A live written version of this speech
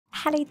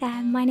Hello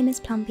there, my name is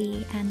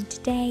Plumbie and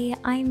today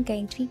I'm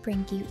going to be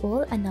bringing you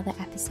all another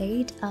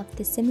episode of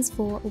The Sims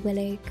 4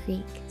 Willow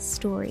Creek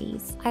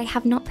Stories. I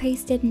have not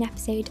posted an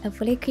episode of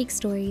Willow Creek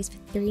Stories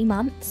for 3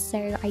 months,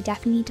 so I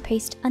definitely need to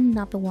post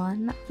another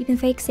one. We've been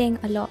focusing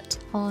a lot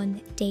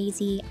on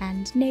Daisy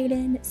and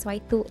Nolan, so I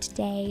thought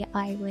today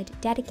I would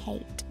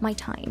dedicate my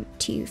time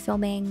to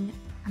filming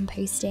and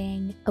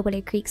posting a Willow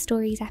Creek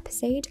Stories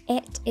episode.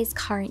 It is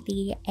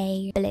currently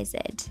a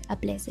blizzard. A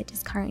blizzard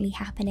is currently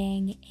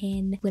happening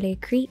in Willow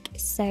Creek,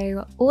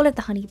 so all of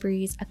the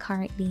Honeybrews are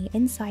currently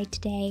inside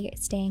today,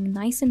 staying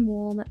nice and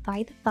warm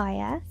by the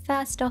fire.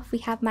 First off, we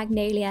have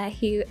Magnolia,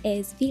 who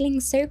is feeling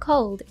so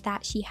cold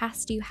that she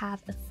has to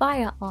have a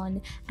fire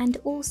on and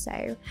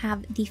also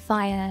have the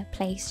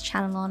fireplace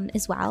channel on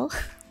as well.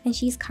 And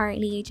she's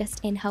currently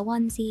just in her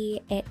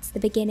onesie. It's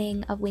the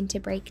beginning of winter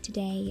break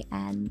today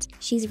and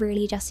she's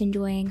really just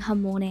enjoying her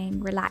morning,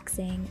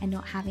 relaxing and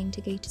not having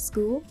to go to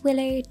school.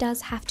 Willow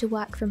does have to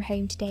work from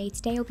home today.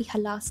 Today will be her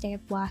last day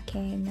of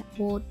working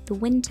for the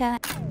winter.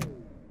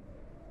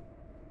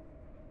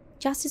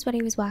 Just as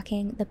Willow was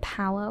working, the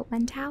power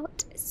went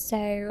out.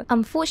 So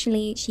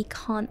unfortunately, she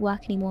can't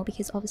work anymore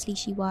because obviously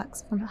she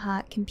works from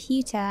her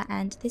computer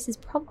and this is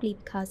probably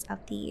because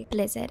of the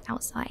blizzard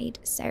outside.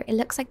 So it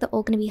looks like they're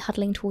all going to be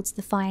huddling towards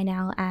the fire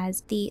now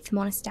as the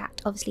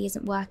thermostat obviously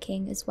isn't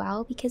working as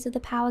well because of the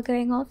power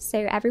going off.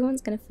 So everyone's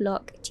going to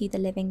flock to the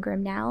living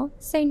room now.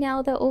 So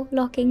now they're all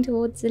flocking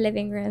towards the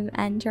living room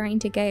and trying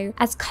to go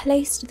as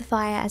close to the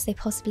fire as they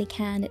possibly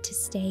can to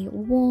stay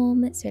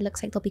warm. So it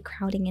looks like they'll be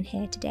crowding in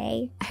here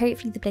today.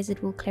 Hopefully the blizzard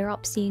will clear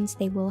up soon so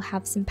they will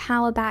have some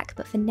power back,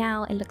 but for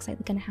now it looks like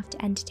they're going to have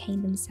to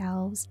entertain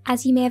themselves.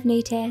 As you may have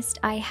noticed,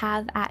 I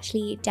have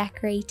actually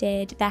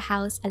decorated their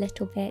house a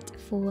little bit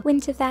for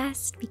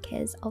Winterfest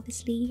because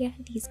obviously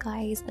these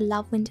guys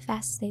love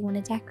Winterfest, so they want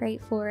to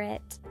decorate for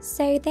it.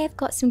 So they've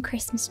got some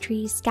Christmas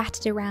trees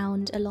scattered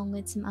around along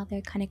with some other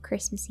kind of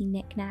Christmassy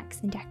knickknacks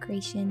and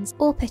decorations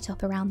all put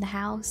up around the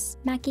house.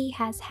 Maggie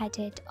has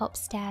headed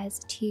upstairs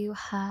to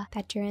her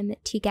bedroom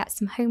to get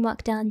some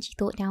homework done. She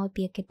thought now would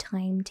be a good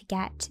time to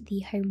get the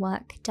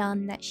homework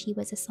done that she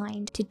was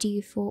assigned to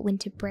do for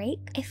winter break.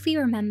 If we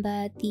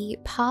remember the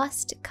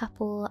past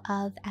couple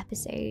of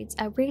episodes,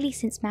 really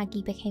since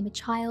Maggie became a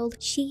child,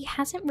 she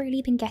hasn't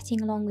really been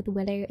getting along with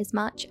Willow as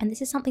much, and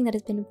this is something that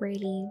has been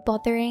really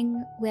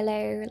bothering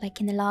Willow.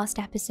 Like in the last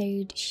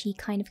episode, she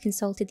kind of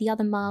consulted the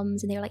other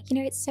mums and they were like, you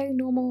know, it's so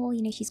normal,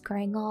 you know, she's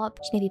growing up,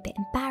 she may be a bit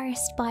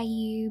embarrassed by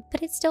you,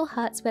 but it still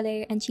hurts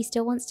Willow and she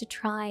still wants to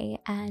try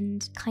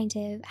and kind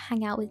of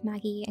hang out with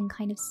Maggie and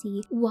kind of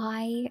see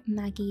why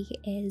Maggie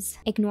is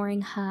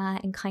ignoring her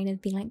and kind of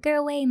being like, go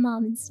away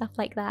mum and stuff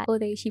like that.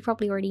 Although she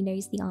probably already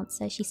knows the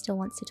answer, she still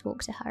wants to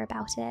talk to her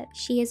about it.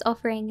 She is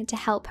offering to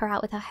help her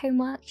out with her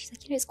homework. She's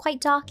like, you know, it's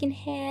quite dark in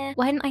here,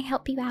 why don't I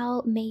help you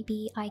out?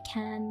 Maybe I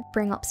can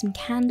bring up some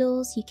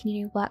candles, you can,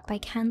 you know, work by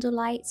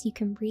candlelight so you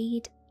can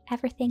read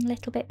everything a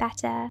little bit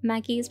better.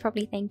 Maggie is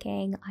probably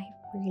thinking, I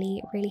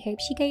really hope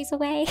she goes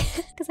away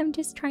because I'm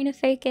just trying to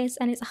focus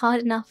and it's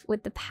hard enough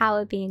with the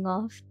power being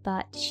off,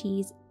 but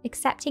she's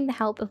accepting the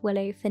help of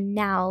Willow for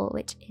now,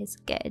 which is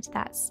good.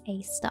 That's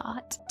a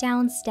start.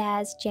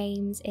 Downstairs,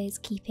 James is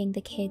keeping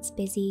the kids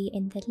busy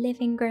in the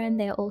living room.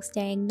 They're all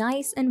staying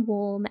nice and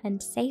warm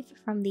and safe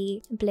from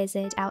the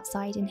blizzard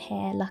outside in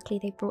here. Luckily,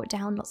 they brought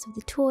down lots of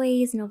the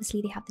toys and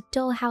obviously they have the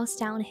dollhouse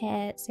down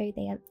here, so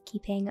they are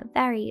keeping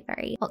very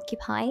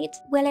occupied.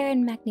 Willow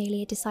and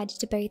Magnolia decided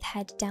to both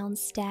head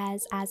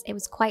downstairs as it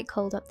was quite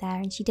cold up there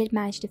and she did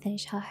manage to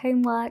finish her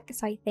homework,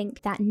 so I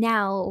think that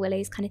now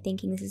Willow's kind of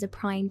thinking this is a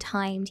prime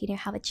time to, you know,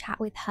 have a chat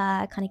with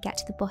her, kind of get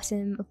to the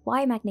bottom of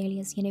why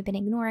Magnolia's, you know, been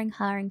ignoring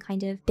her and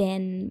kind of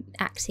been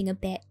acting a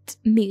bit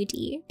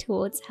moody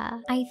towards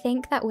her. I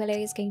think that Willow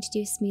is going to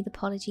do a smooth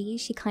apology.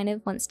 She kind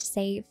of wants to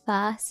say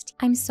first,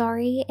 I'm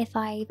sorry if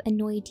I've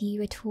annoyed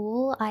you at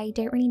all. I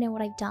don't really know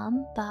what I've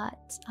done,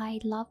 but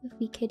I'd love if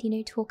we could, you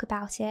know, talk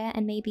about it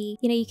and maybe,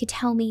 you know, you could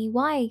tell me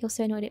why you're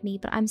so annoyed at me,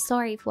 but I'm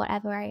sorry for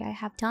whatever I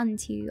have done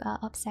to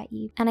upset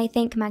you. And I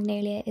think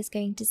Magnolia is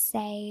going to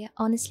say,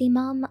 honestly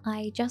mum,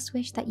 I just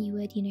wish that you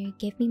would, you know,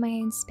 give me my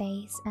own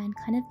space and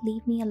kind of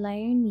leave me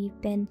alone. You've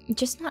been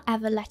just not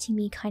ever letting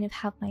me kind of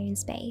have my own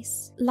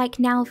space. Like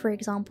now, for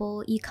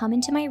example, you come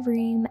into my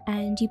room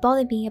and you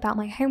bother me about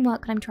my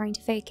homework when I'm trying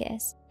to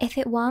focus. If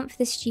it weren't for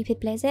this stupid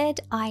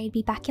blizzard, I'd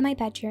be back in my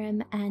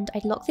bedroom and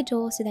I'd lock the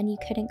door so then you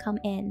couldn't come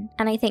in.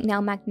 And I think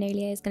now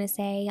Magnolia is going to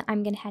say,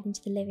 I'm going to head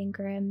into the living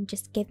room,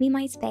 just give me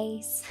my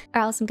space, or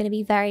else I'm going to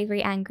be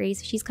very angry.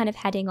 So she's kind of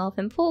heading off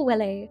and poor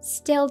Willow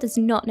still does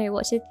not know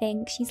what to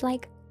think. She's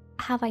like,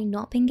 have I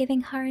not been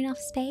giving her enough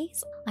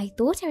space? I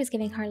thought I was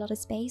giving her a lot of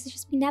space, it's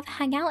just we never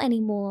hang out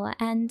anymore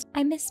and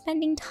I miss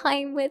spending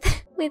time with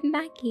with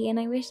Maggie, and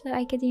I wish that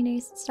I could, you know,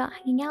 start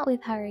hanging out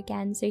with her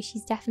again. So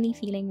she's definitely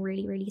feeling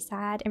really, really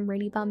sad and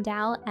really bummed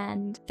out.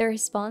 And the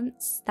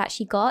response that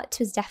she got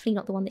was definitely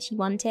not the one that she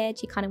wanted.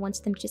 She kind of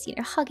wanted them to just, you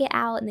know, hug it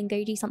out and then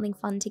go do something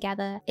fun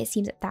together. It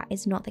seems that that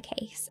is not the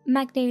case.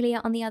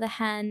 Magnolia, on the other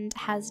hand,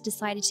 has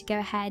decided to go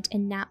ahead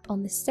and nap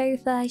on the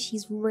sofa.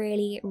 She's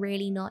really,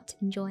 really not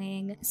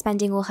enjoying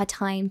spending all her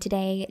time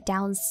today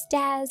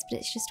downstairs, but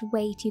it's just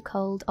way too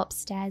cold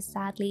upstairs,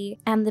 sadly.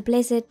 And the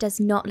blizzard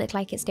does not look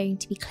like it's going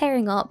to be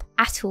clearing up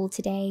at all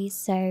today,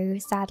 so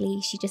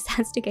sadly she just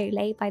has to go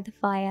lay by the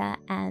fire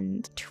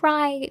and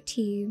try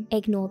to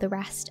ignore the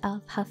rest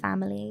of her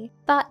family.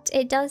 But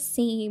it does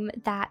seem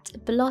that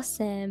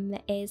Blossom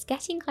is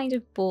getting kind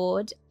of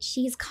bored.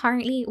 She's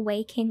currently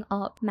waking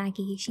up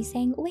Maggie. She's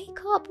saying, wake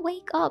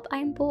up,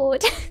 I'm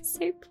bored.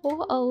 So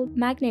poor old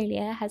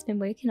Magnolia has been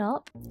woken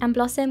up, and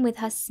Blossom, with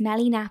her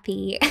smelly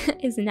nappy,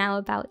 is now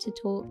about to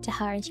talk to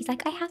her, and she's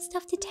like, I have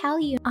stuff to tell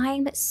you.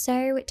 I'm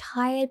so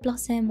tired,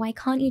 Blossom. Why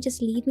can't you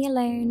just leave me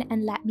alone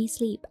and let me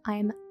sleep?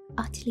 I'm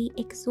utterly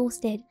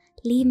exhausted.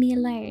 Leave me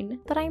alone.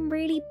 But I'm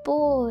really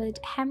bored.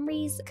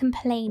 Henry's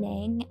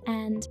complaining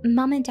and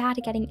mum and dad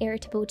are getting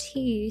irritable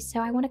too, so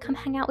I want to come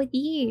hang out with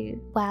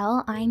you.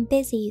 Well, I'm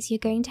busy, so you're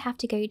going to have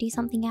to go do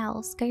something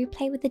else. Go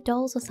play with the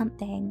dolls or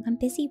something. I'm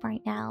busy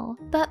right now.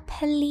 But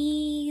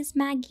please,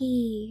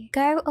 Maggie.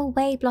 Go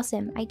away,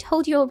 Blossom. I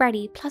told you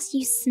already. Plus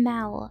you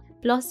smell.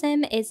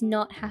 Blossom is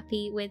not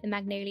happy with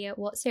Magnolia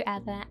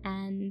whatsoever,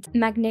 and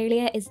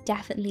Magnolia is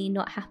definitely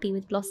not happy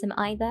with Blossom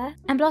either.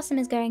 And Blossom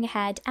is going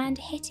ahead and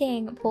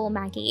hitting poor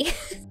Maggie,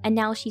 and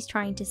now she's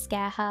trying to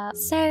scare her.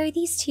 So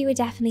these two are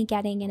definitely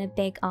getting in a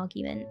big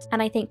argument,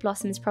 and I think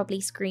Blossom is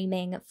probably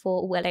screaming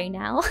for Willow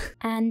now.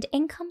 And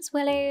in comes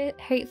Willow,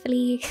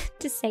 hopefully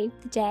to save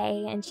the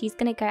day, and she's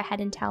gonna go ahead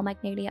and tell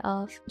Magnolia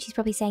off. She's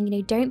probably saying, you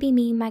know, don't be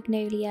mean,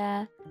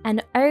 Magnolia.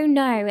 And oh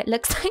no, it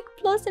looks like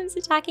Blossom's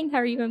attacking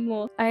her even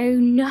more. Oh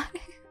no.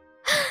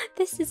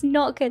 This is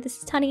not good. This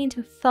is turning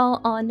into a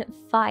full-on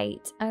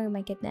fight. Oh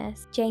my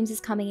goodness. James is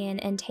coming in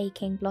and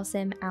taking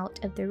Blossom out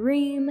of the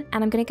room.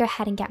 And I'm going to go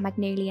ahead and get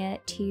Magnolia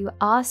to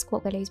ask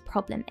what Willow's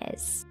problem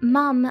is.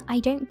 Mum, I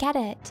don't get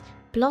it.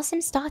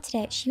 Blossom started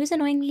it. She was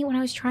annoying me when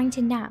I was trying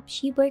to nap.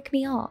 She woke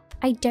me up.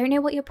 I don't know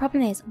what your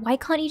problem is. Why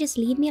can't you just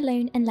leave me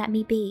alone and let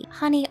me be?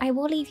 Honey, I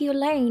will leave you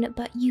alone,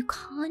 but you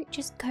can't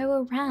just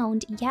go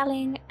around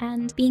yelling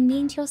and being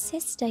mean to your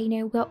sister. You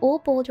know, we're all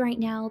bored right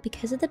now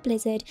because of the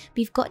blizzard.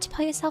 We've got to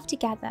pull yourself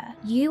together.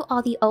 You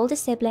are the older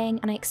sibling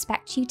and I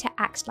expect you to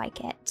act like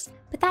it.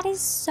 But that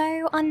is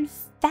so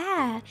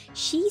unfair.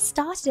 She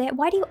started it.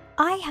 Why do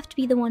I have to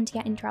be the one to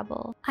get in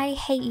trouble? I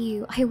hate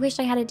you. I wish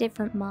I had a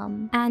different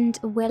mum. And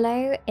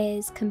Willow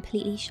is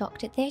completely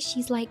shocked at this.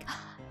 She's like,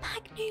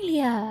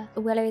 Magnolia.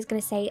 Willow is going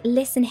to say,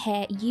 listen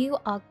here, you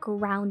are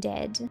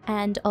grounded.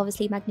 And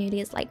obviously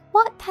Magnolia is like,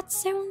 what? That's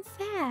so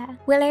unfair.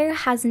 Willow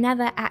has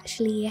never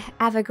actually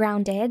ever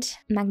grounded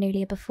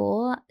Magnolia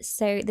before,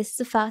 so this is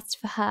a first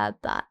for her,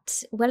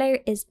 but Willow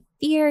is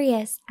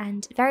furious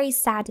and very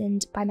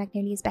saddened by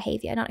Magnolia's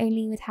behavior, not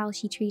only with how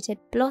she treated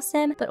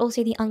Blossom, but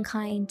also the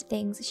unkind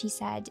things she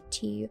said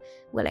to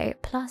Willow.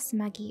 Plus,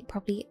 Maggie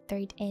probably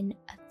threw in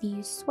a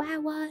few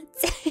swear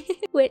words,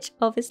 which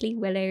obviously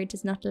Willow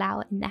does not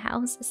allow in the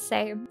house.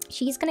 So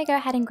she's gonna go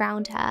ahead and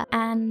ground her.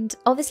 And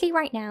obviously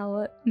right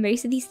now,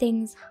 most of these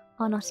things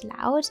are not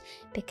allowed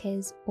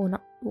because, or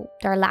not, well,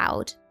 they're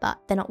allowed, but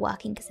they're not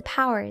working because the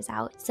power is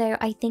out. So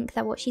I think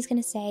that what she's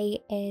going to say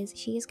is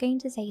she is going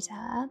to say to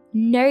her,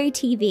 no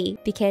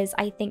TV, because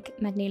I think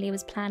Magnolia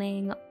was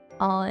planning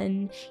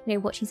on, you know,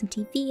 watching some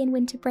TV in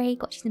winter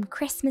break, watching some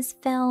Christmas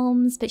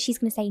films, but she's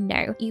going to say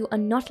no, you are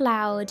not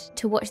allowed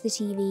to watch the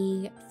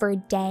TV for a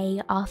day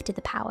after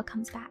the power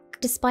comes back.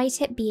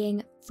 Despite it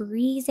being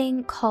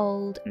freezing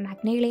cold,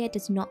 Magnolia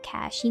does not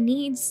care. She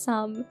needs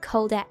some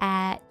colder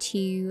air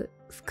to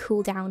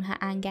cool down her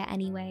anger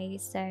anyway,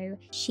 so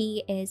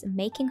she is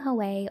making her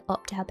way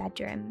up to her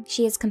bedroom.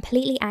 She is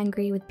completely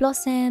angry with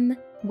Blossom,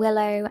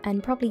 Willow,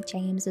 and probably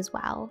James as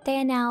well. They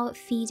are now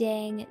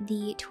feeding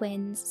the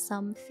twins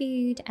some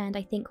food, and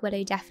I think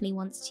Willow definitely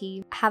wants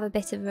to have a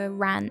bit of a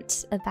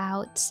rant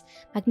about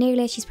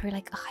Magnolia. She's probably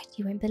like, oh,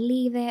 you won't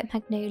believe it,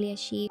 Magnolia,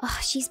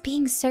 she's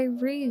being so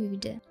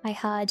rude. I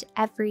heard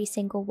every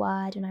single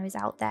word when I was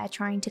out there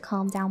trying to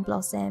calm down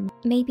Blossom.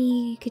 Maybe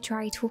you could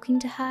try talking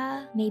to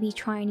her, maybe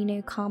try and, you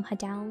know, calm her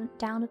down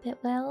a bit,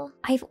 Will.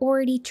 I've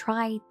already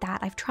tried that.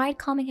 I've tried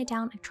calming her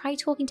down. I've tried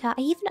talking to her.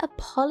 I even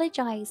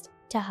apologized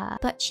to her,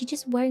 but she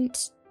just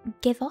won't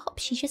give up.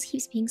 She just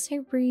keeps being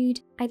so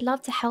rude. I'd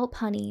love to help,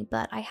 honey,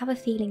 but I have a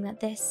feeling that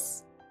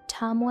this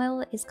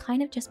turmoil is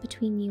kind of just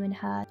between you and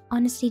her.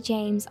 Honestly,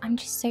 James, I'm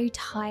just so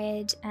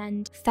tired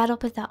and fed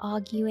up of that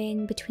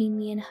arguing between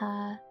me and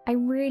her. I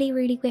really,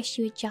 really wish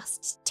you would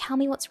just tell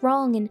me what's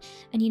wrong and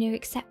you know,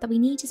 accept that we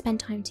need to spend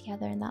time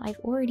together and that I've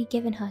already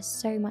given her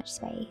so much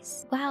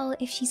space. Well,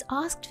 if she's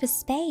asked for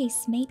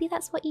space, maybe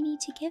that's what you need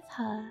to give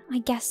her. I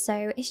guess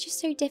so. It's just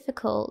so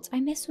difficult. I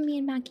miss when me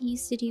and Maggie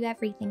used to do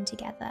everything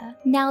together.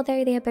 Now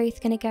though, they are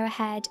both going to go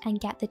ahead and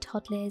get the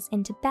toddlers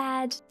into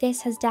bed.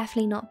 This has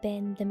definitely not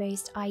been the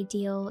most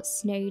ideal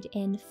snowed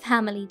in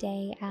family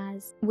day,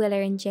 as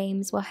Willow and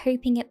James were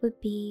hoping it would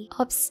be.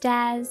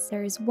 Upstairs,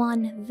 there is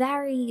one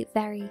very,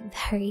 very,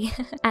 very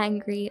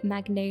angry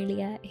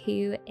Magnolia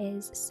who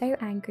is so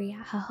angry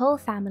at her whole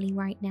family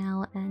right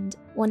now and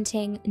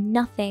wanting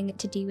nothing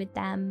to do with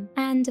them.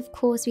 And of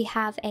course, we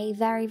have a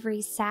very,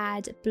 very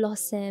sad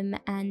Blossom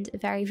and a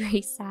very,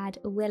 very sad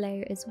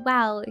Willow as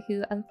well,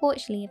 who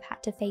unfortunately have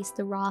had to face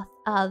the wrath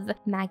of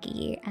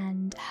Maggie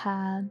and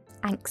her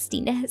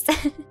angstiness.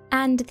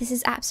 And this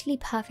is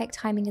absolutely perfect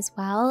timing as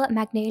well.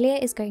 Magnolia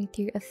is going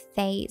through a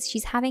phase.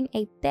 She's having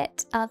a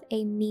bit of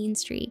a mean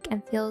streak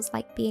and feels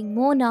like being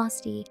more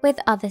nasty with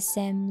other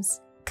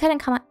Sims. Couldn't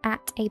come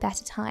at a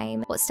better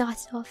time. What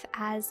started off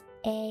as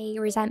a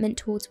resentment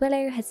towards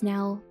Willow has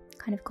now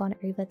kind of gone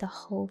over the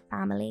whole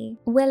family.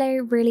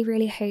 Willow really,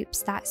 really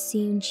hopes that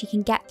soon she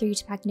can get through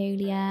to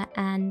Magnolia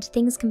and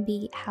things can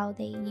be how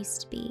they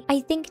used to be. I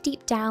think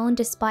deep down,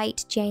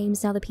 despite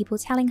James and other people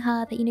telling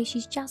her that, you know,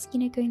 she's just, you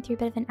know, going through a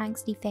bit of an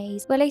angsty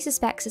phase, Willow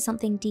suspects that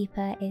something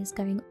deeper is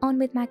going on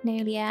with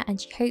Magnolia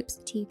and she hopes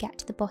to get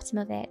to the bottom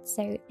of it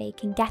so they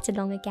can get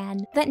along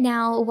again. But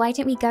now, why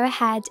don't we go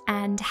ahead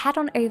and head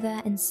on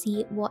over and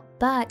see what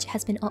Birch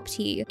has been up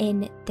to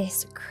in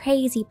this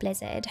crazy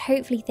blizzard.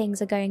 Hopefully things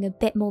are going a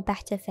bit more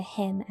better for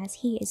him as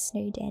he is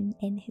snowed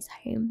in his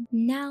home.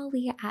 Now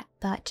we are at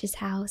Birch's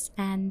house,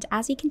 and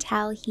as you can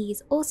tell,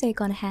 he's also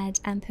gone ahead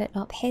and put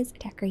up his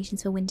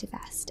decorations for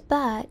Winterfest.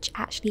 Birch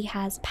actually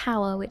has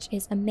power, which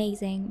is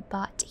amazing,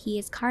 but he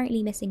is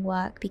currently missing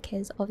work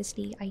because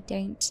obviously I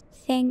don't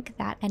think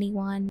that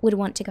anyone would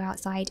want to go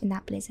outside in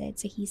that blizzard,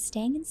 so he's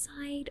staying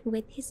inside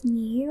with his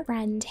new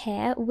friend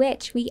here,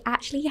 which we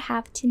actually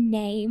have to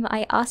name.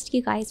 I asked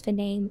you guys for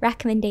name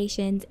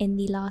recommendations in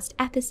the last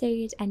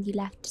episode and you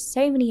left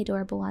so many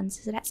adorable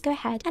ones, so let's go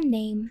ahead and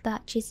name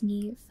Birch's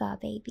new fur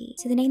baby.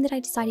 So the name that I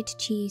decided to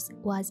choose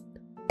was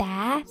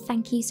Bear.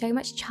 Thank you so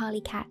much, Charlie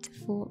Cat,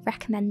 for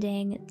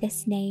recommending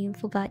this name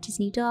for Birch's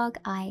new dog.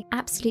 I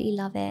absolutely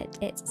love it.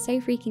 It's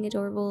so freaking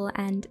adorable,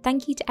 and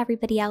thank you to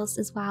everybody else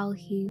as well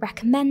who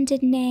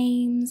recommended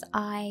names.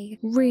 I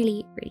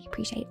really, really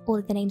appreciate all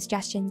of the name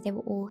suggestions. They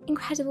were all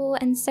incredible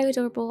and so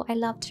adorable. I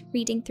loved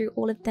reading through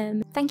all of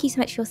them. Thank you so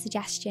much for your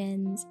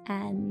suggestions,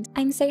 and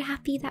I'm so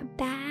happy that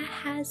Bear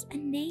has a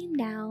name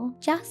now.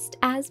 Just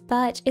as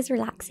Birch is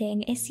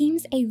relaxing, it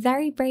seems a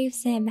very brave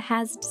Sim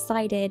has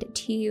decided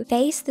to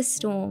face the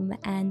storm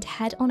and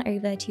head on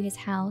over to his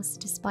house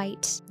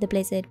despite the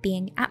blizzard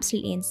being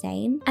absolutely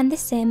insane. And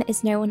this Sim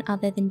is no one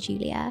other than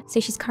Julia. So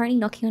she's currently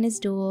knocking on his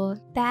door.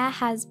 Bear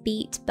has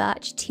beat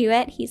Birch to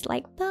it. He's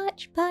like,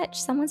 Birch,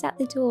 someone's at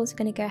the door, so we're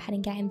gonna go ahead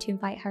and get him to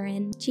invite her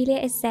in. Julia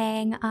is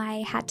saying,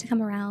 I had to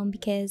come around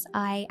because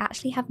I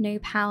actually have no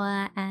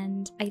power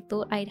and I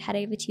thought I'd head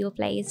over to your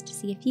place to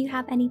see if you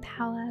have any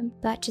power.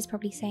 Birch is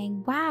probably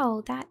saying,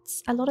 wow,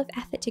 that's a lot of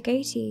effort to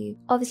go to.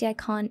 Obviously I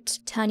can't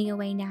turn you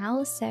away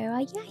now, so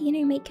yeah, you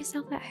know, make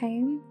yourself at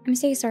home. I'm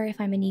so sorry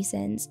if I'm a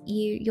nuisance.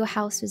 Your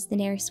house was the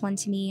nearest one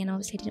to me and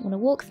obviously I didn't want to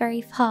walk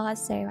very far,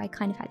 so I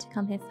kind of had to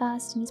come here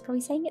first. And he's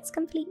probably saying it's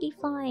completely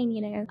fine,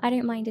 you know, I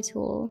don't mind at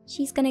all.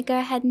 She's gonna go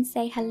ahead and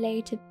say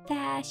hello to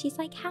Bear. She's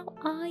like, how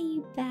are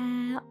you,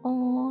 Bear?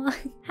 Aw,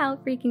 how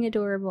freaking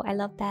adorable. I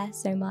love Bear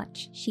so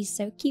much. She's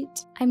so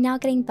cute. I'm now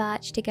getting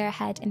Birch to go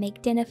ahead and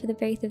make dinner for the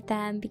both of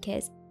them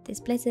because this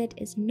blizzard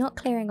is not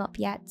clearing up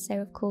yet, so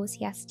of course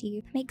he has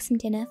to make some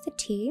dinner for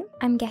two.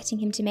 I'm getting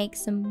him to make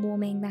some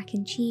warming mac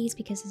and cheese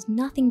because there's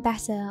nothing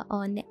better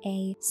on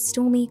a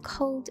stormy,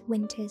 cold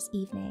winter's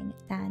evening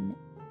than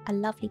a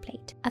lovely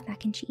plate of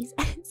mac and cheese.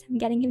 So I'm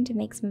getting him to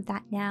make some of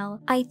that now.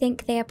 I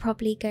think they are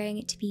probably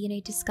going to be, you know,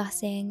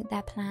 discussing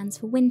their plans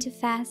for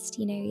Winterfest.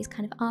 You know, he's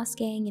kind of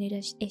asking, you know,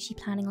 is she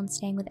planning on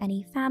staying with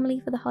any family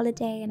for the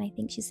holiday? And I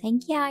think she's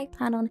saying, yeah, I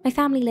plan on, my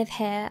family live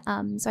here,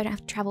 so I don't have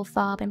to travel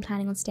far, but I'm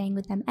planning on staying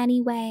with them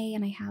anyway.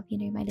 And I have, you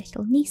know, my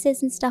little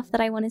nieces and stuff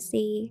that I want to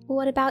see.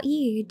 What about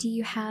you? Do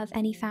you have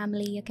any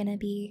family you're gonna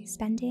be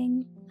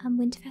spending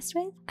Winterfest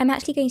with? I'm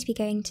actually going to be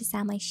going to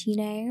San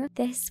Myshuno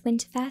this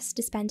Winterfest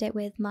to spend it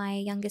with my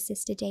younger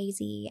sister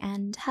Daisy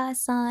and her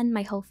son.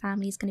 My whole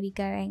family is going to be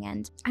going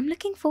and I'm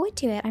looking forward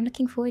to it. I'm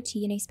looking forward to,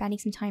 you know, spending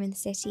some time in the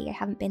city. I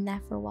haven't been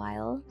there for a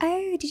while.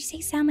 Oh, did you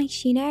say San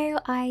Myshuno?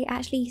 I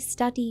actually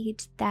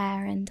studied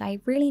there and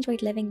I really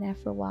enjoyed living there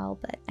for a while,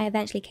 but I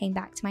eventually came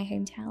back to my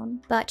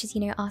hometown. But just,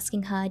 you know,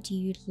 asking her, do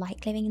you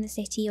like living in the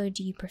city or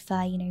do you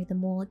prefer, you know, the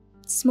more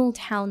small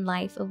town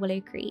life of Willow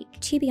Creek?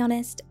 To be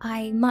honest,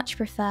 I much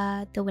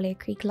prefer the Willow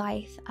Creek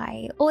life.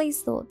 I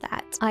always thought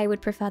that I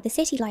would prefer the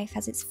city life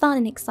as it's fun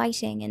and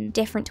exciting and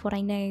different to what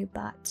I know,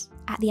 but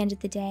at the end of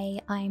the day,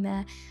 I'm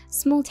a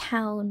small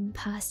town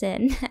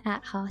person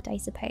at heart, I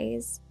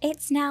suppose.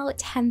 It's now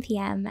 10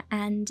 p.m.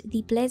 and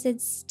the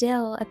blizzard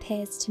still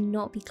appears to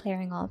not be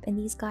clearing up, and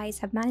these guys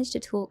have managed to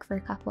talk for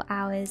a couple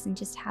hours and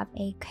just have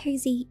a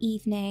cozy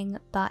evening,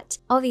 but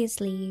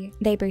obviously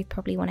they both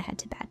probably want to head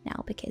to bed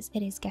now because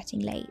it is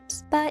getting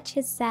late. Birch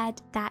has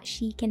said that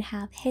she can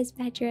have his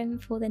bedroom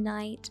for the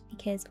night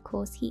because of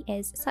course he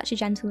is such a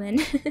gentleman,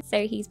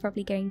 so he's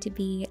probably going to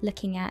be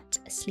looking at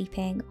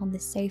sleeping on the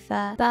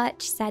sofa.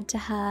 Birch said to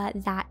her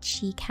that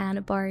she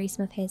can borrow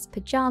some of his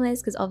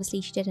pajamas because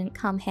obviously she didn't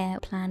come here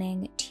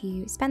planning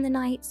to spend the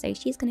night, so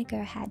she's going to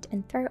go ahead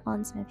and throw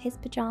on some of his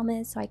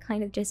pajamas. So I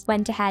kind of just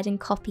went ahead and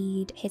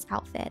copied his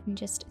outfit and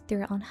just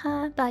threw it on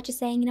her. Birch is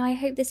saying, you know, I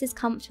hope this is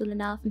comfortable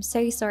enough. I'm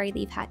so sorry that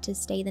you've had to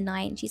stay the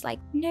night. And she's like,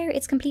 no,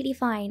 it's completely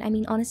fine. I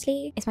mean,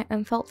 honestly, it's my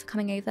own fault for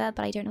coming over,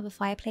 but I don't have a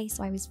fireplace,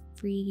 so I was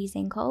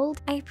freezing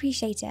cold. I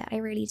appreciate it, I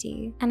really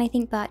do. And I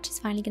think Birch is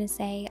finally going to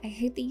say, I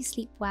hope that you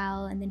sleep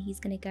well, and then he's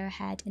going to go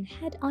ahead and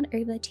head on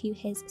over to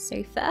his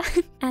sofa.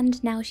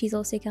 And now she's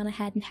also gone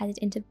ahead and headed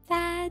into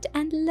bed,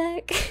 and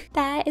look,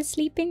 Bear is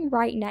sleeping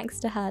right next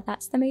to her.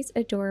 That's the most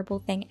adorable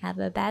thing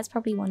ever. Bear's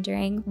probably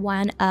wondering why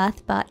on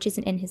earth Birch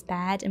isn't in his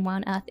bed and why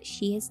on earth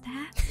she is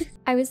there.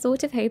 I was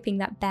sort of hoping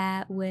that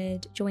Bear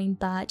would join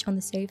Birch on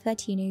the sofa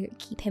to, you know,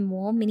 keep him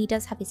warm. I mean, he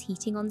does have his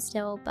heating on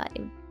still, but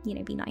it would, you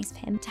know, be nice for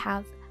him to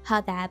have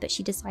her there, but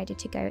she decided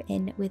to go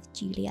in with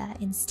Julia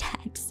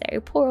instead. So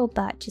poor old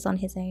Birch is on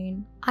his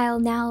own. I'll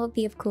now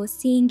be, of course,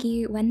 seeing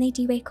you when they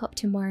do wake up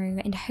tomorrow,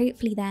 and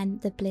hopefully then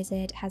the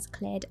blizzard has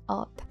cleared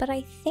up. But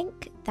I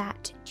think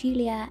that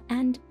Julia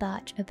and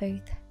Birch are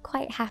both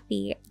quite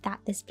happy that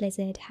this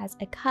blizzard has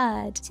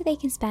occurred so they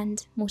can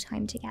spend more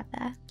time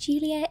together.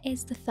 Julia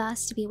is the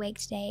first to be awake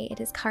today.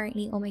 It is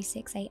currently almost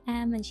 6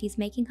 a.m. and she's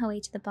making her way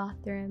to the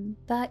bathroom.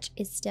 Birch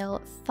is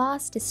still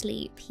fast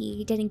asleep.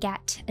 He didn't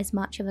get as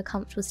much of a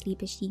comfortable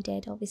sleep as she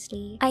did,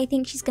 obviously. I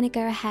think she's going to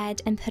go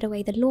ahead and put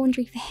away the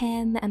laundry for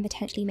him and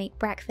potentially make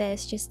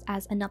breakfast just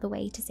as another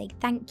way to say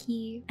thank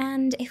you.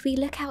 And if we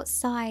look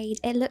outside,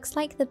 it looks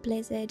like the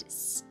blizzard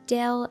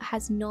still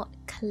has not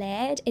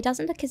cleared. It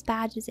doesn't look as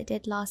bad as it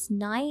did last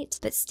night,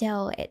 but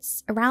still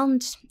it's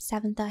around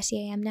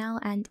 7:30 a.m. now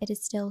and it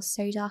is still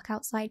so dark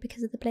outside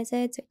because of the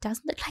blizzard, so it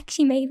doesn't look like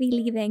she may be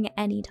leaving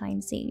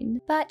anytime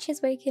soon. Birch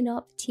has woken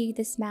up to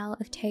the smell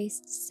of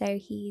toast, so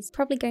he's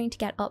probably going to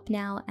get up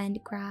now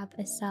and grab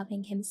a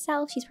serving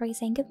himself. She's probably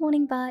saying, good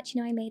morning Birch,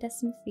 you know, I made us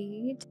some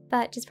food.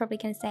 Birch is probably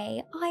going to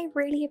say, oh, I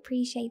really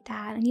appreciate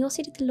that, and you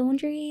also did the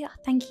laundry, oh,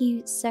 thank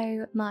you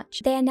so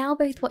much. They are now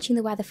both watching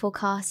the weather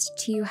forecast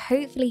to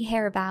hopefully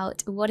hear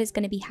about what is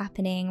going to be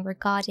happening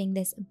regarding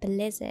this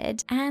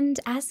blizzard. And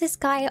as this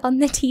guy on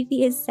the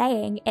TV is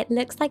saying, it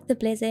looks like the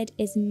blizzard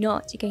is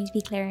not going to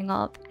be clearing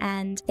up,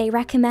 and they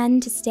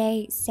recommend to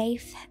stay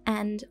safe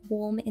and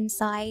warm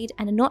inside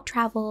and not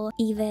travel,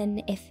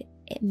 even if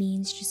it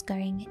means just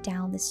going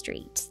down the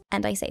street.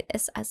 And I say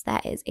this as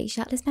there is a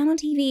shirtless man on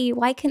TV.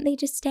 Why couldn't they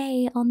just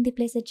stay on the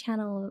Blizzard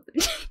channel?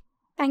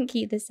 Thank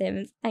you, The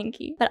Sims, thank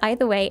you. But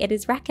either way, it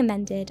is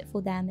recommended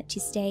for them to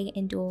stay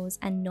indoors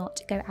and not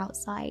go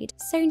outside.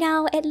 So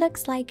now it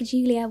looks like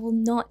Julia will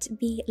not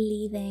be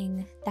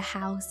leaving the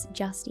house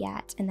just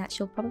yet, and that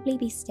she'll probably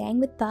be staying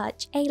with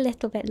Birch a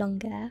little bit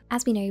longer.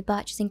 As we know,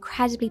 Birch is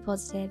incredibly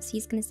positive, so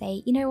he's gonna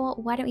say, you know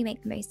what, why don't we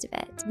make the most of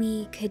it?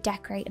 We could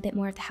decorate a bit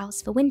more of the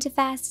house for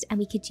Winterfest, and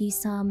we could do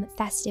some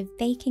festive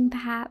baking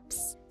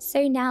perhaps.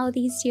 So now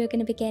these two are going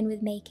to begin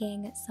with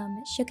making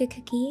some sugar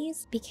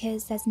cookies,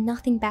 because there's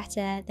nothing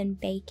better than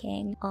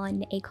baking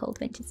on a cold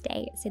winter's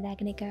day. So they're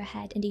going to go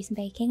ahead and do some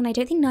baking, and I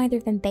don't think neither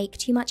of them bake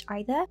too much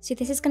either. So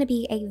this is going to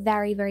be a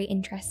very, very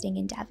interesting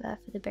endeavor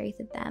for the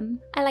both of them.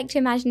 I like to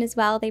imagine as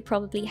well they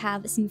probably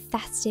have some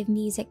festive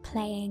music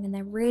playing, and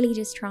they're really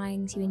just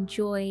trying to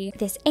enjoy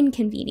this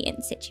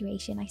inconvenient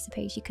situation, I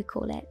suppose you could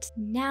call it.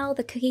 Now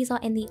the cookies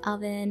are in the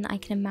oven. I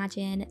can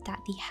imagine that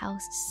the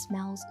house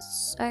smells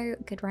so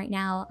good right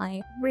now.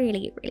 I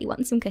really, really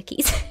want some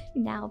cookies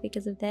now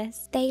because of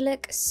this. They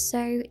look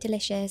so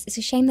delicious. It's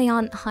a shame they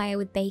aren't higher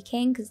with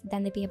baking, because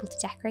then they'd be able to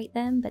decorate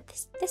them, but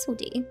this will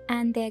do.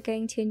 And they're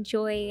going to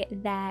enjoy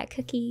their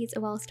cookies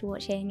whilst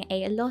watching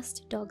A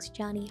Lost Dog's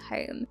Journey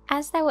Home.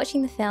 As they're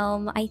watching the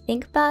film, I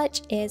think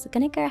Birch is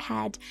gonna go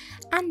ahead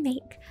and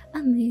make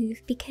a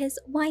move, because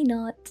why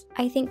not?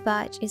 I think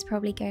Birch is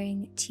probably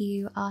going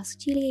to ask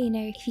Julia, you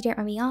know, if you don't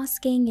mind me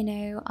asking, you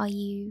know, are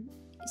you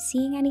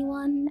seeing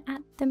anyone at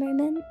the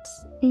moment?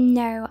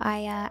 No,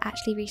 I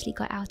actually recently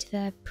got out of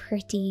a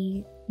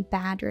pretty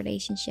bad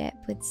relationship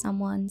with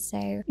someone,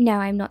 so no,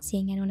 I'm not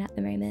seeing anyone at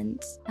the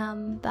moment.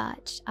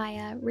 But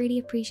I really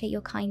appreciate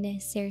your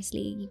kindness.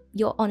 Seriously,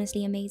 you're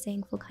honestly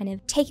amazing for kind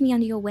of taking me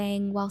under your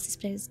wing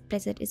whilst this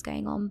blizzard is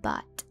going on,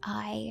 but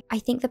I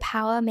think the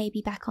power may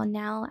be back on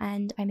now,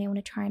 and I may want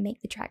to try and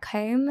make the trek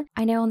home.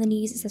 I know on the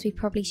news it says we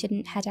probably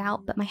shouldn't head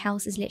out, but my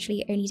house is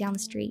literally only down the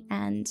street,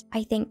 and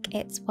I think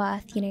it's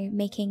worth, you know,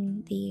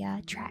 making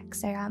the trek.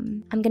 So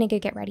I'm gonna go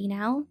get ready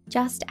now.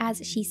 Just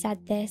as she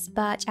said this,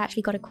 Birch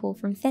actually got a call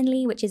from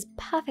Finley, which is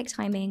perfect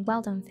timing.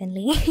 Well done,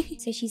 Finley.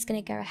 So she's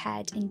gonna go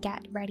ahead and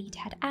get ready to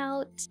head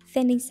out.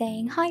 Finley's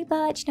saying, hi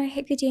Birch, I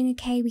hope you're doing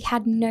okay. We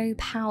had no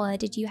power.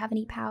 Did you have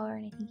any power?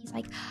 And I think he's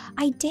like,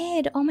 I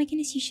did. Oh my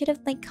goodness, you should have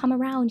like come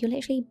around. You're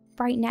literally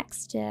right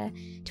next to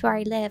where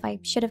I live. I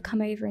should have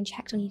come over and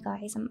checked on you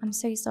guys. I'm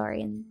so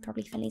sorry. And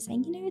probably Finley's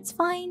saying, you know, it's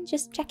fine.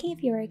 Just checking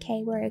if you're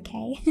okay. We're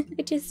okay.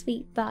 Which is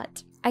sweet.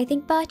 But I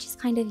think Birch is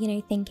kind of, you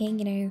know, thinking,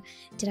 you know,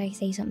 did I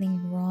say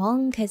something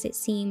wrong? Because it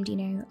seemed, you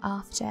know,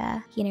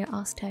 after, you know,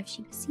 asked her if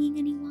she was seeing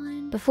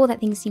anyone. Before that,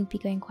 things seemed to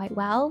be going quite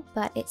well.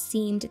 But it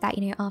seemed that,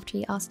 you know, after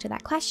he asked her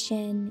that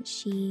question,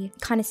 she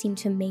kind of seemed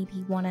to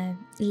maybe want to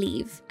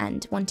leave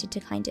and wanted to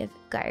kind of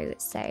go.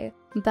 So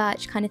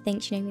Birch kind of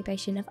thinks, you know, maybe I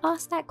shouldn't have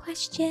asked that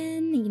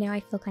question. You know, I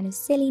feel kind of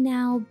silly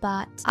now,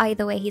 but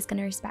either way, he's going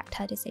to respect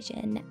her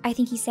decision. I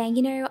think he's saying,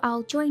 you know,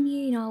 I'll join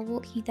you, you know, I'll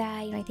walk you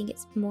there. You know, I think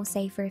it's more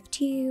safer if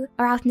two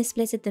are out in this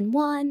blizzard than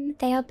one.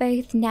 They are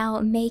both now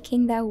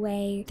making their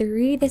way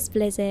through this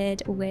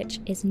blizzard, which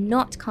is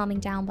not calming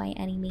down by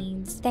any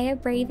means. They are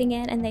braving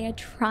it and they are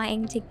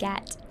trying to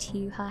get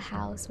to her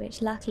house,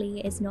 which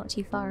luckily is not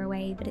too far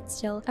away, but it's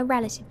still a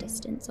relative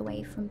distance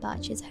away from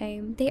Birch's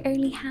home. They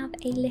only have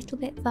a little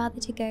bit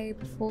further to go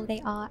before they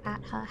are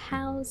at her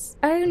house.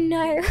 Oh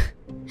no!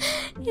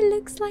 It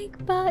looks like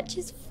Birch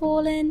has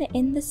fallen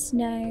in the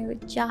snow.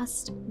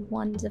 Just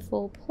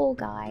wonderful, poor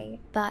guy.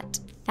 But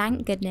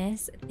thank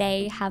goodness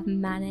they have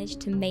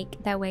managed to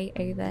make their way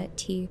over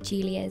to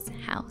Julia's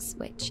house,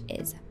 which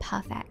is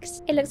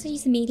perfect. It looks like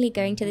she's immediately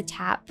going to the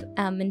tap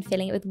and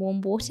filling it with warm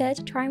water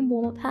to try and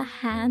warm up her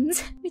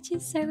hands, which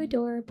is so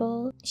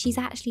adorable. She's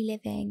actually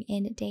living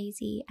in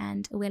Daisy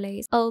and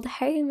Willow's old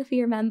home, if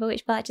you remember,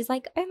 which Birch is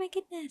like, oh my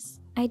goodness.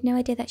 I had no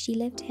idea that she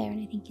lived here,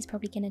 and I think he's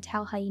probably going to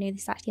tell her, you know,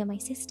 this is actually where my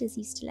sisters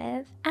used to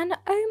live. And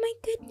oh my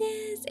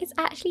goodness, it's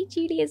actually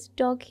Julia's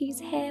dog who's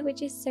here,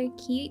 which is so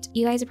cute.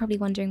 You guys are probably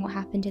wondering what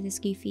happened to this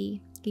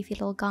goofy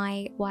little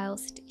guy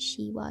whilst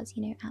she was,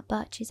 you know, at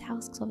Birch's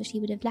house, because obviously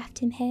would have left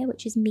him here,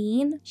 which is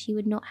mean. She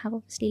would not have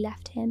obviously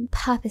left him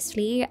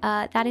purposely.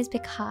 That is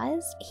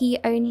because he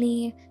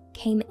only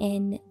came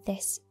in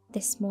this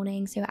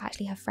morning, so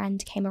actually her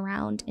friend came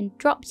around and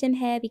dropped him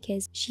here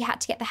because she had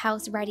to get the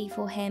house ready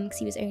for him because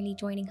he was only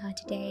joining her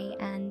today,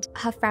 and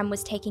her friend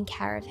was taking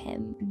care of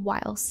him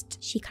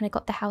whilst she kind of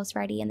got the house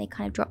ready, and they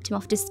kind of dropped him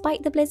off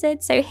despite the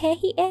blizzard, so here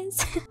he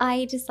is.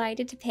 I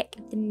decided to pick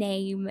the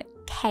name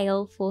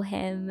Kale for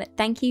him.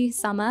 Thank you,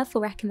 Summer,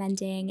 for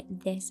recommending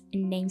this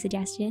name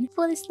suggestion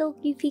for this little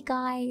goofy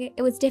guy.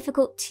 It was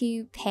difficult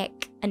to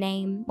pick a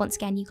name. Once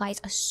again, you guys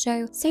are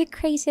so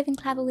creative and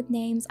clever with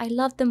names. I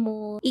love them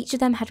all. Each of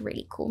them had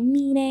really cool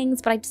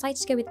meanings, but I decided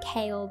to go with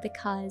Kale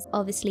because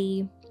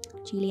obviously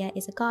Julia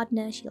is a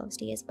gardener. She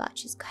obviously is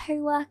Birch's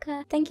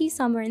co-worker. Thank you,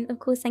 Summer, and of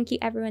course thank you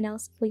everyone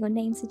else for your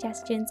name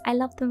suggestions. I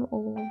love them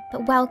all.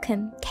 But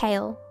welcome,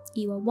 Kale.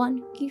 You are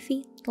one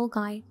goofy little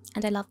guy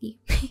and I love you.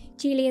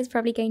 Julia's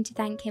probably going to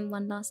thank him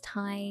one last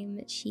time.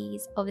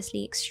 She's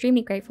obviously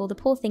extremely grateful. The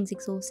poor thing's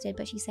exhausted,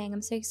 but she's saying,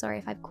 I'm so sorry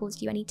if I've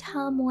caused you any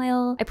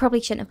turmoil. I probably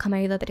shouldn't have come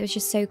over, but it was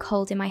just so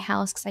cold in my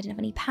house because I didn't have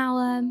any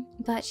power.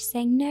 But she's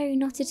saying, no,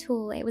 not at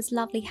all. It was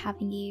lovely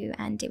having you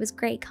and it was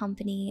great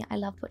company. I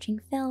loved watching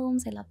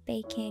films. I loved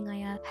baking.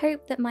 I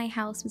hope that my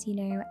house was, you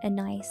know, a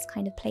nice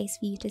kind of place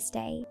for you to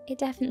stay. It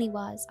definitely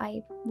was.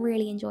 I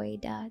really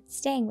enjoyed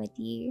staying with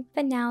you.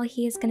 But now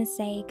he is going to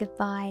say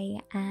goodbye,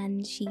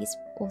 and she's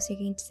also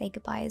going to say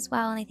goodbye as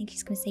well. And I think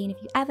she's going to say,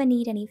 if you ever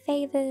need any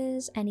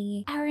favors,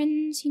 any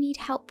errands you need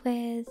help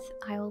with,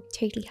 I'll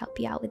totally help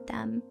you out with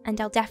them, and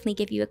I'll definitely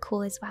give you a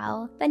call as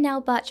well. But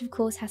now Birch, of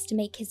course, has to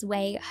make his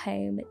way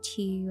home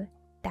to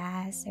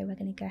there, so we're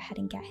going to go ahead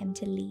and get him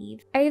to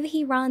leave. Over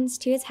he runs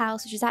to his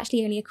house, which is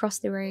actually only across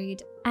the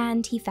road,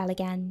 and he fell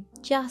again.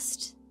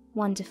 Just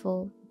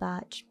wonderful,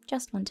 Birch,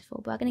 just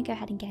wonderful. But we're going to go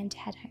ahead and get him to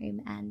head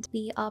home, and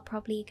we are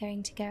probably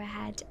going to go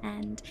ahead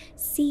and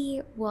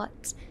see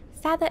what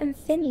Feather and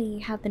Finley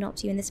have been up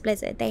to in this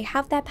blizzard. They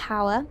have their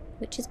power,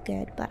 which is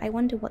good, but I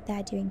wonder what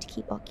they're doing to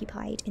keep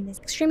occupied in this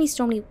extremely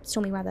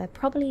stormy weather.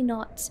 Probably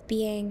not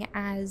being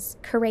as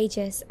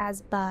courageous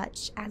as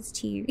Birch as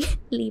to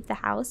leave the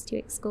house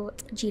to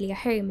escort Julia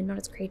home, and not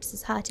as courageous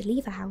as her to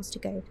leave her house to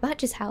go to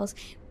Birch's house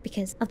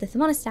because of the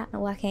thermostat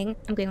not working.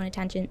 I'm going on a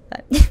tangent,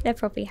 but they're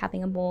probably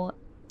having a more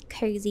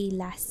cozy,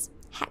 less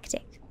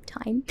hectic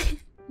time.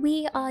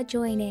 We are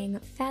joining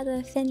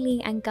Feather,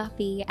 Finley and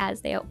Guppy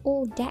as they are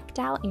all decked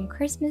out in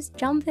Christmas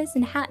jumpers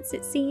and hats,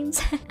 it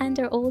seems, and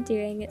are all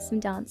doing some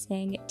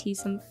dancing to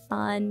some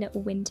fun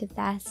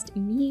Winterfest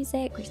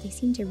music, which they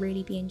seem to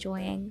really be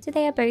enjoying. So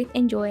they are both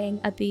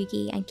enjoying a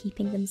boogie and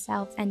keeping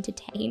themselves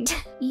entertained.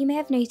 You may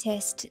have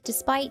noticed,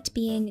 despite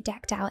being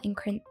decked out in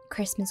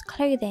Christmas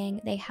clothing,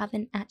 they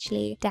haven't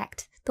actually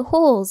decked the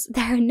halls,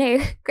 there are no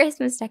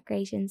Christmas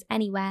decorations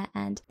anywhere,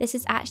 and this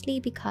is actually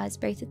because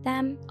both of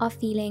them are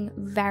feeling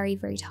very,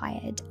 very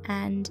tired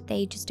and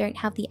they just don't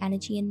have the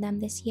energy in them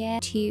this year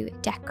to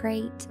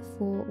decorate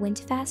for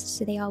Winterfest.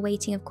 So they are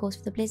waiting, of course,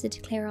 for the blizzard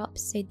to clear up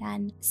so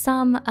then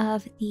some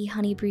of the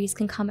Honeybrews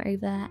can come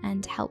over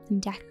and help them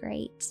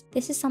decorate.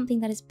 This is something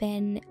that has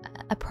been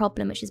a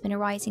problem which has been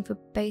arising for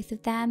both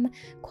of them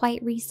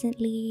quite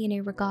recently, you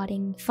know,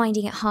 regarding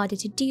finding it harder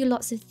to do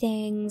lots of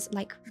things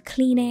like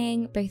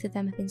cleaning. Both of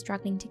them have been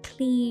struggling to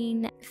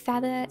clean.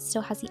 Feather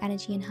still has the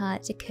energy in her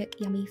to cook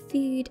yummy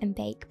food and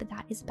bake, but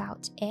that is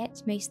about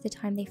it. Most of the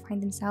time they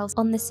find themselves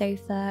on the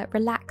sofa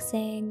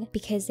relaxing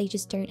because they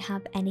just don't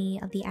have any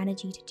of the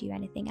energy to do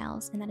anything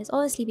else, and that is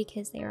obviously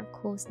because they are of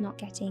course not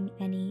getting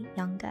any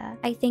younger.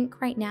 I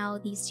think right now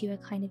these two are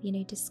kind of, you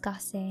know,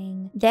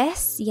 discussing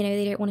this. You know,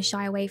 they don't want to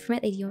shy away from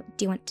it. They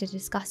do want to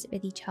discuss it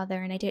with each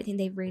other, and I don't think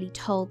they've really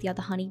told the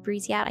other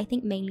Honeybrews yet. I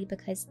think mainly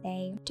because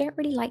they don't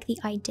really like the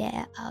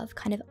idea of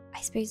kind of,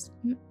 I suppose,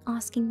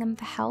 asking them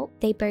for help.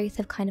 They both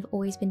have kind of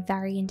always been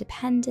very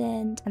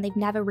independent and they've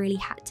never really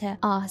had to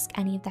ask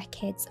any of their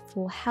kids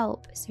for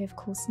help. So of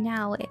course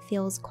now it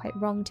feels quite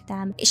wrong to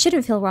them. It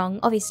shouldn't feel wrong,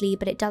 obviously,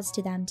 but it does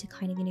to them to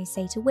kind of, you know,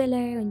 say to Willow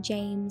and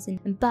James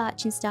and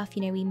Birch and stuff,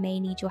 you know, we may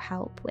need your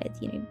help with,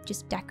 you know,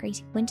 just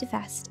decorating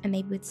Winterfest and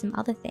maybe with some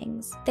other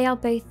things. They are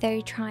both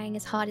though trying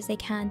as hard as they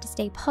can to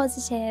stay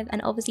positive,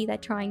 and obviously they're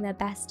trying their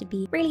best to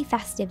be really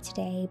festive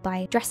today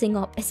by dressing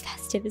up as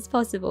festive as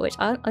possible, which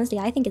honestly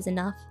I think is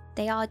enough.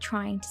 They are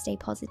trying to stay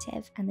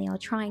positive and they are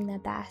trying their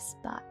best,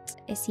 but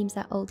it seems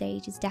that old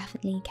age is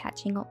definitely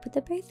catching up with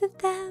the both of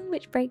them,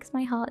 which breaks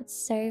my heart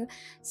so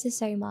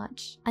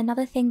much.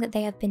 Another thing that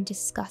they have been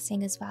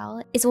discussing as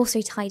well is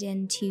also tied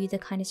into the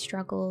kind of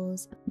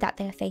struggles that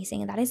they're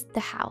facing, and that is the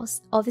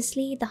house.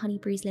 Obviously the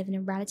Honeybrews live in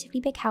a relatively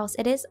big house.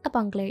 It is a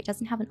bungalow, it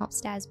doesn't have an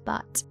upstairs,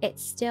 but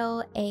it's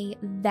still a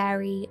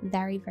very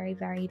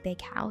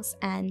big house,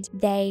 and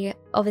they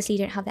obviously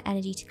don't have the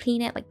energy to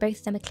clean it. Like, both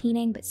of them are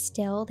cleaning, but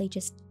still they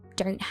just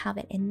don't have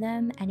it in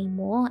them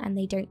anymore, and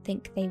they don't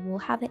think they will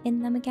have it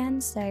in them again.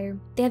 So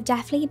they have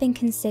definitely been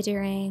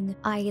considering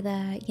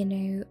either, you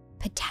know,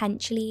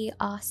 potentially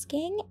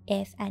asking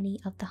if any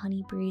of the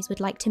Honeybrews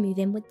would like to move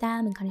in with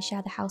them and kind of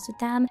share the house with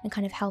them and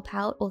kind of help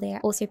out, or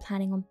they're also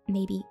planning on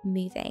maybe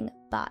moving,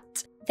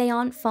 but they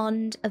aren't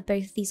fond of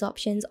both of these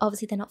options.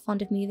 Obviously they're not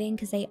fond of moving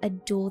because they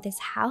adore this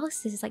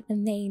house. This is like the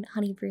main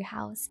Honeybrew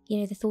house. You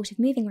know, the thought of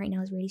moving right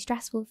now is really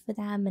stressful for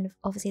them, and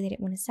obviously they don't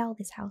want to sell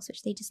this house,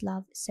 which they just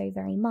love so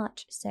very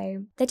much.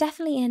 So they're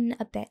definitely in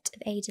a bit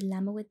of a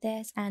dilemma with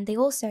this, and they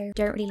also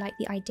don't really like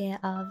the idea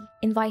of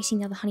inviting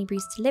the other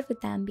Honeybrews to live with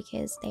them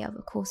because they are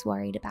of course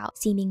worried about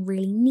seeming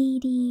really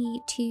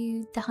needy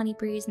to the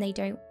Honeybrews, and they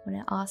don't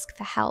want to ask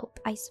for help.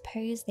 I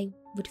suppose they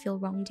would feel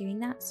wrong doing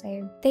that,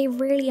 so they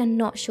really are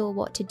not sure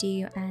what to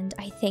do. And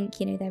I think,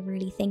 you know, they're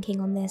really thinking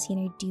on this, you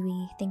know, do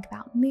we think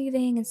about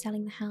moving and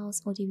selling the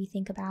house, or do we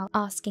think about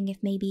asking if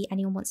maybe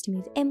anyone wants to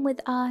move in with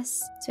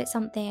us? So it's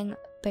something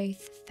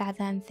both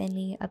Feather and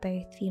Finley are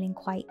both feeling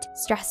quite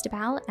stressed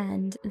about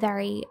and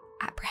very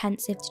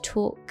apprehensive to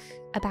talk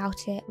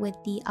about it with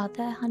the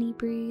other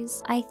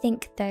Honeybrews. I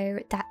think though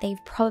that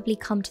they've probably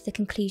come to the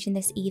conclusion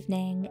this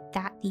evening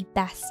that the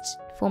best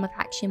form of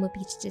action would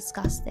be to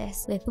discuss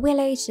this with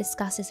Willow, to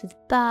discuss this with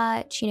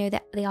Birch. You know,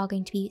 that they are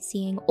going to be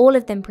seeing all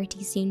of them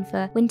pretty soon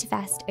for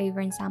Winterfest over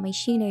in San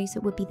Myshuno, so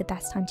it would be the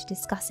best time to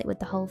discuss it with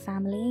the whole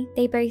family.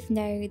 They both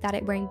know that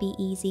it won't be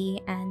easy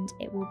and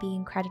it will be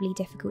incredibly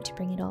difficult to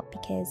bring it up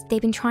because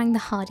they've been trying the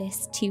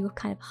hardest to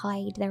kind of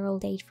hide their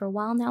old age for a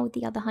while now with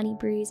the other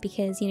Honeybrews,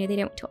 because, you know, they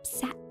don't want to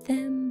upset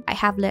them. I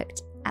have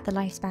looked at the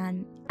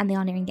lifespan and they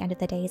are nearing the end of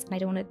their days, and I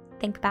don't want to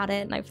think about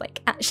it, and I've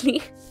like actually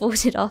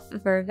fought it off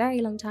for a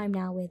very long time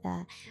now with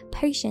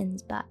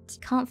potions, but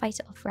can't fight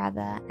it off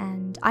forever,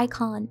 and I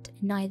can't,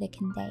 neither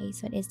can they.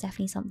 So it is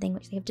definitely something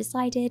which they have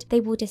decided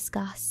they will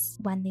discuss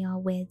when they are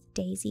with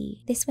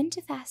Daisy this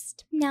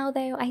Winterfest. Now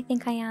though, I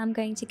think I am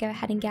going to go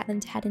ahead and get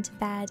them to head into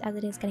bed, as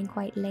it is getting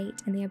quite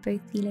late and they are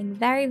both feeling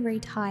very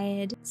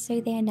tired,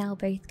 so they are now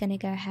both going to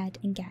go ahead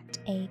and get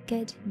a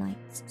good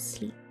night's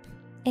sleep.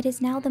 It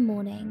is now the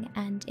morning,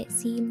 and it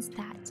seems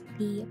that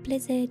the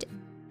blizzard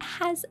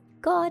has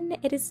gone.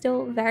 It is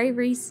still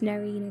very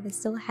snowy, you know, there's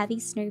still heavy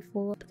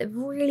snowfall, but the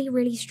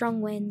really strong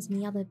winds and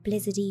the other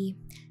blizzardy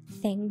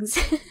things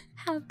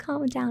have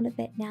calmed down a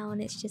bit now,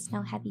 and it's just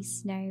now heavy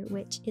snow,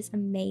 which is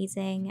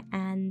amazing.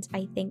 And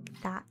I think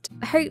that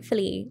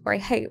hopefully, or I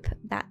hope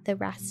that the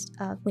rest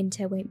of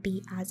winter won't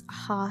be as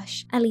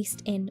harsh, at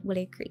least in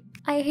Willow Creek.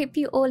 I hope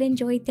you all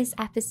enjoyed this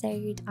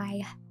episode.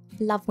 I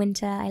love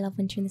winter. I love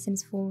winter in The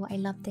Sims 4. I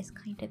love this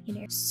kind of, you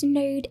know,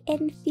 snowed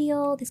in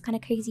feel, this kind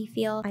of cozy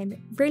feel. I'm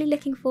really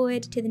looking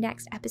forward to the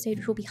next episode,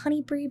 which will be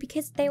Honeybrew,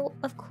 because they will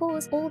of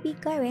course all be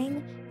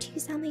going to to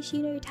San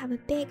Lucido to have a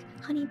big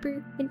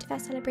Honeybrew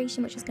Winterfest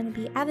celebration, which is going to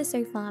be ever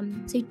so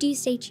fun. So do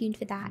stay tuned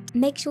for that.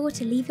 Make sure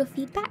to leave your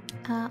feedback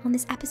on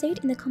this episode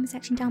in the comment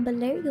section down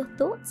below, your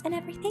thoughts and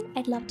everything.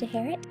 I'd love to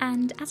hear it.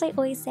 And as I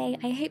always say,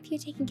 I hope you're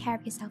taking care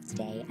of yourself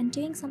today and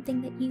doing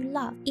something that you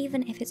love,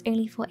 even if it's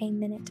only for a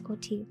minute or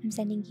two. I'm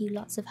sending you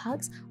lots of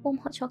hugs, warm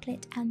hot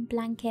chocolate and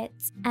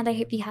blankets, and I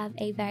hope you have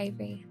a very,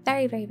 very,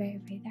 very, very, very,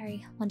 very,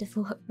 very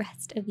wonderful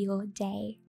rest of your day.